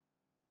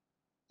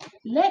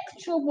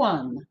Lecture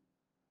 1.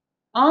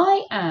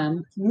 I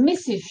am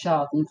Mrs.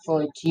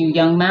 Schadenfreude to you,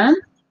 young man.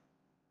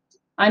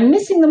 I'm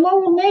missing the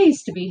moral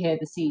maze to be here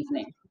this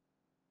evening.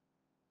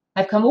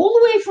 I've come all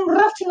the way from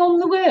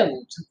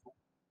Rutting-on-the-Weald,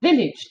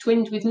 village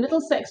twinned with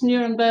Middlesex,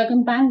 Nuremberg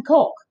and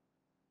Bangkok.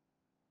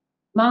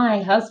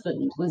 My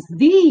husband was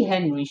the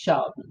Henry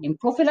Schaden in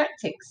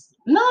prophylactics,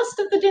 last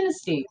of the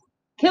dynasty,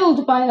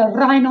 killed by a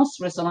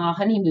rhinoceros on our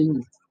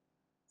honeymoon.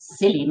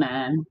 Silly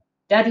man.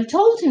 Daddy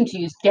told him to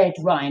use dead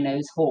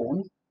rhino's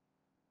horn.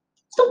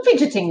 Stop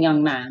fidgeting,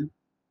 young man.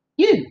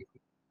 You.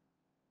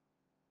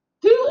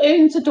 Who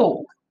owns a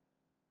dog?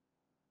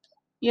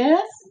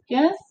 Yes,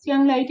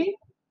 young lady.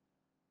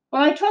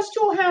 Well, I trust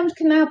your hound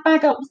can now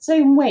bag up its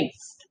own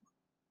waste.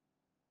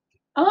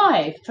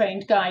 I've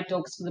trained guide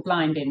dogs for the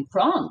blind in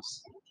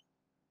France.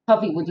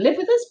 Puppy would live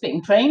with us,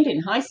 being trained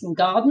in Hyson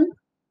Garden.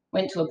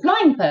 Went to a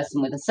blind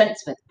person with a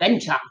sense of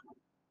adventure.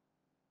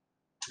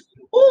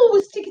 All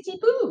was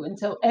tickety-boo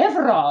until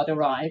Everard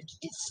arrived.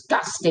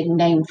 Disgusting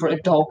name for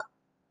a dog.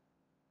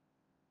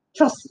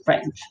 Trust the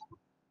French.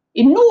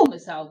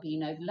 Enormous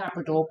albino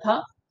Labrador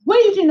pup,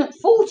 weighed in at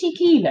 40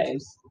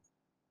 kilos.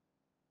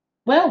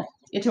 Well,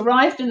 it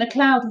arrived in a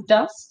cloud of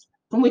dust,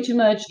 from which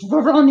emerged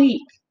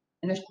Veronique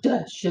in a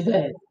de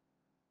cheval.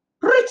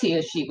 Pretty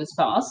as she was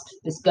fast,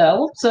 this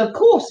girl, so of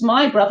course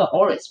my brother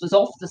Horace was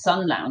off the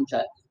sun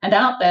lounger and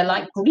out there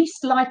like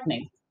greased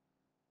lightning.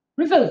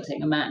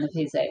 Revolting, a man of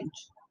his age.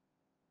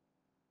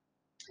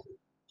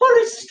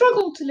 Horace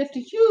struggled to lift a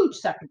huge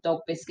sack of dog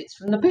biscuits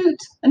from the boot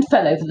and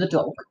fell over the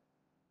dog.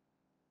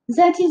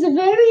 That is a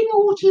very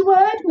naughty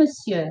word,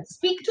 monsieur.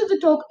 Speak to the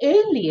dog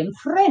only in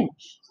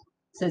French,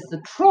 says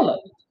the trollop,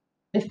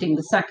 lifting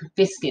the sack of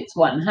biscuits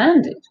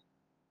one-handed.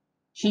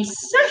 She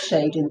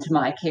sashayed into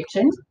my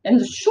kitchen in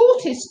the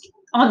shortest,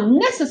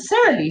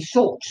 unnecessarily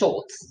short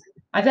shorts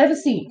I've ever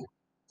seen.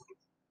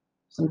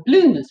 Some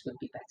bloomers would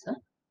be better.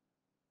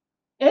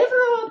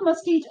 Everard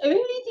must eat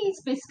only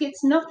these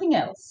biscuits, nothing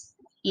else.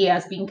 He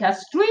has been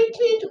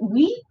castrated,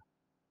 oui.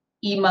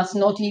 He must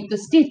not eat the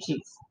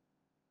stitches.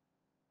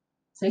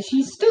 So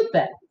she stood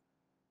there,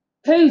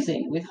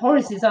 posing with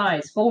Horace's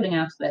eyes falling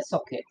out of their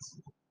sockets.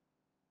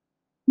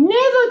 Never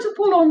to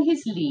pull on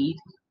his lead,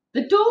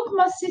 the dog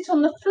must sit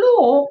on the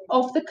floor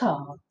of the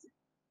car.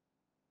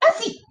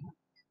 Assis!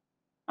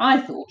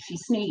 I thought she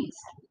sneezed,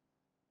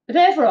 but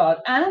Everard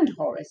and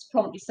Horace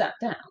promptly sat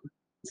down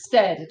and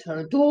stared at her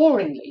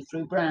adoringly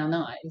through brown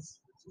eyes.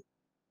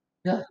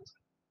 Ugh.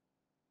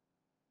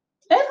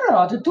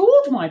 Everard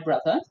adored my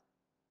brother,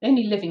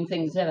 only living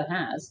thing that ever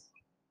has.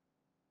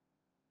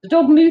 The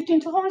dog moved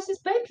into Horace's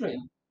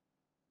bedroom.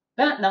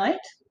 That night,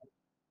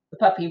 the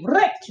puppy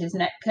wrecked his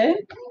neck comb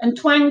and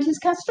twanged his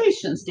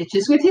castration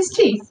stitches with his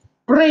teeth,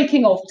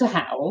 breaking off to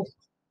howl.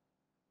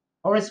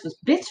 Horace was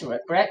bitter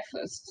at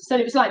breakfast, said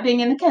it was like being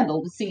in the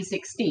kennel with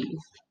Seasick Steve,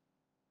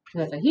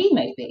 whoever he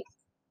may be.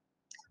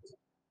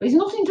 But he's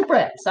not into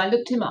breps. I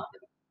looked him up.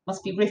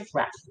 Must be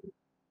riff-raff.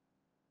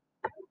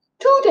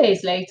 2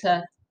 days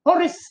later,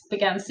 Horace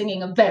began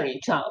singing a very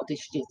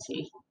childish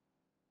ditty.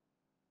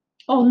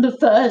 On the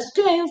first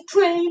day of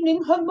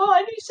training,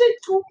 Hermione said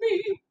to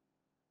me,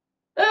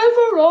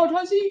 Everard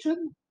has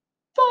eaten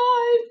 5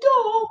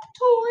 dog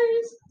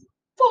toys,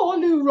 4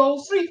 loo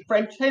rolls, 3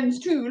 French hens,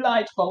 2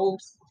 light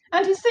bulbs,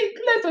 and his thick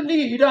leather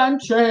lead and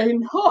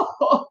chain. Ha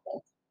ha!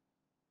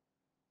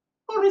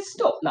 Horace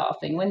stopped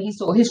laughing when he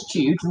saw his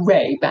chewed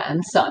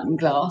Ray-Ban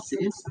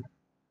sunglasses.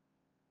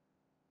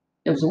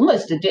 It was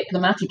almost a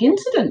diplomatic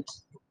incident.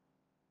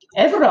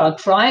 Everard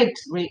tried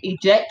to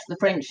eject the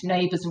French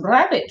neighbour's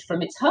rabbit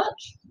from its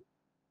hutch.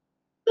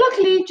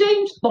 Luckily,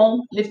 James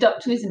Bond lived up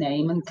to his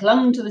name and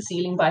clung to the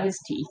ceiling by his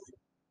teeth.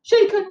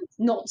 Shaken,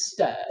 not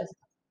stirred.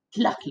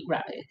 Lucky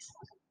rabbit.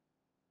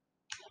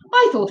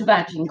 I thought of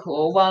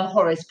Agincourt while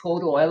Horace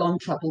poured oil on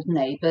troubled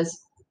neighbours.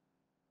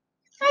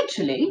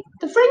 Actually,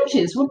 the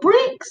Frenchies were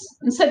bricks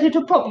and said it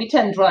would probably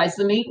tenderise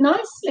the meat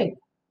nicely.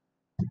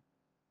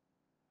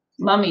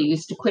 Mummy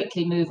used to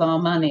quickly move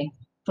our money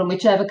from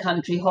whichever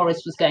country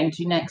Horace was going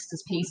to next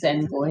as peace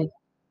envoy.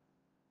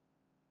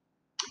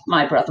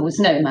 My brother was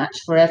no match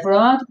for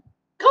Everard.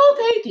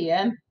 Carpe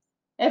diem.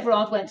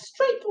 Everard went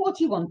straight for what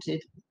he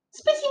wanted.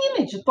 Spitting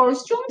image of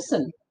Boris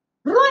Johnson,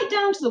 right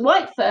down to the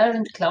white fur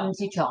and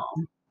clumsy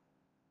charm.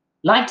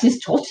 Liked his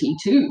totty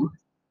too.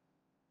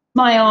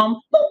 My arm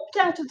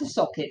popped out of the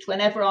socket when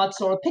Everard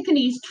saw a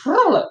Pekingese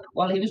trollop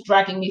while he was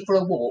dragging me for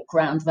a walk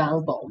round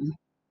Valbonne.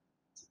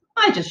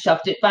 I just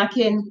shoved it back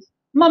in,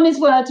 Mummy's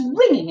words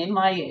ringing in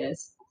my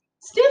ears.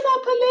 Stiff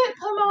upper lip,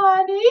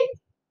 Hermione,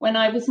 when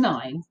I was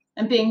 9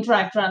 and being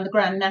dragged round the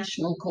Grand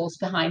National course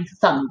behind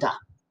Thunder.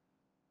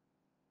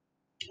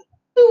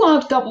 Who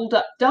art gobbled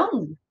up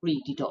dung,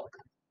 greedy dog,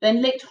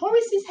 then licked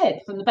Horace's head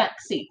from the back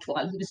seat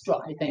while he was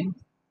driving.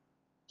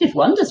 Did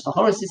wonders for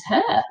Horace's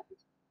hair.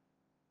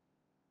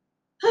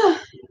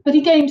 But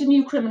he gained a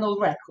new criminal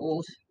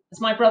record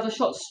as my brother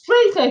shot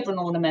straight over an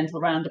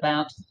ornamental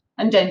roundabout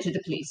and dented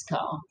a police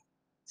car.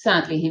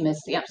 Sadly, he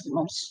missed the absolute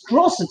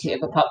monstrosity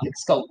of a public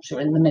sculpture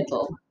in the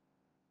middle.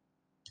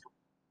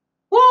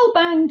 While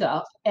banged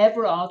up,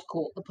 Everard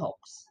caught the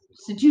pox,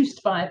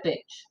 seduced by a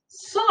bitch,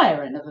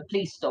 siren of a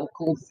police dog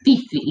called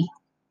Fifi.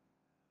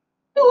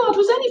 Everard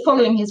was only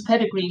following his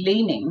pedigree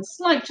leanings,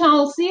 like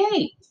Charles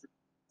VIII.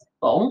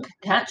 Bonk,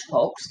 catch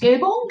pox, go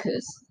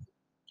bonkers.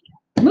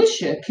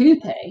 Monsieur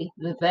Coupé,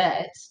 the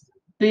vet,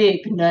 big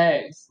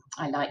nose.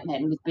 I like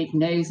men with big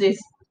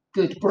noses.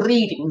 Good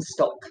breeding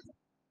stock.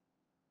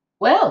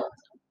 Well,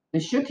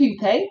 Monsieur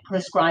Coupé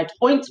prescribed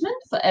ointment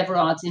for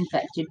Everard's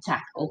infected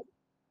tackle.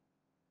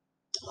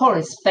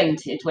 Horace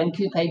fainted when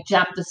Coupé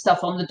jabbed the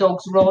stuff on the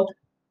dog's rod.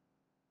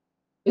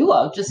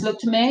 Uwald just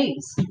looked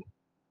amazed.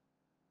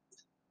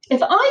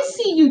 If I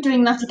see you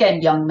doing that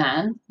again, young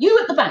man, you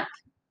at the back,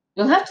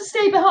 you'll have to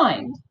stay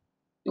behind.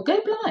 You'll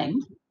go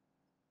blind.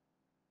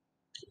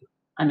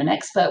 I'm an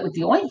expert with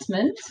the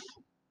ointment.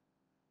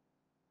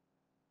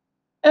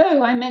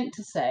 Oh, I meant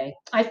to say,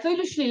 I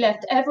foolishly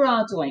left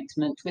Everard's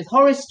ointment with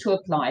Horace to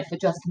apply for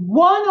just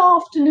one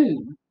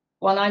afternoon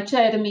while I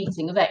chaired a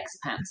meeting of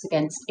expats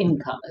against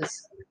incomers.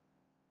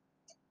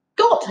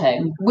 Got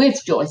home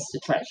with Joyce the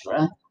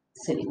treasurer,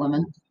 silly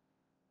woman.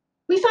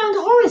 We found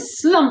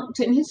Horace slumped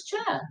in his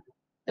chair.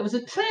 There was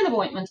a trail of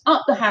ointment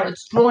up the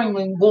Harrods' drawing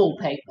room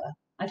wallpaper.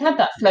 I'd had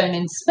that flown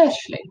in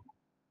specially.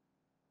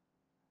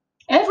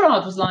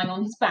 Everard was lying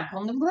on his back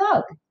on the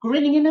rug,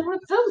 grinning in a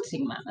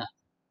revolting manner.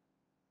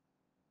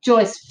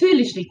 Joyce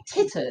foolishly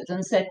tittered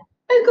and said,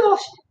 "Oh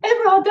gosh,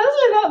 Everard does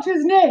live up to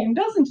his name,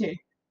 doesn't he?"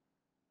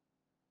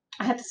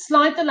 I had to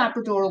slide the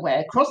Labrador away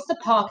across the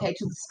parquet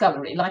to the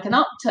scullery like an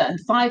upturned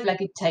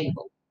five-legged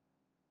table.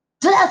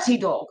 Dirty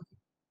dog!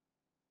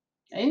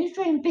 I only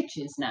train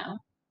bitches now.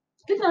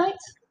 Good night.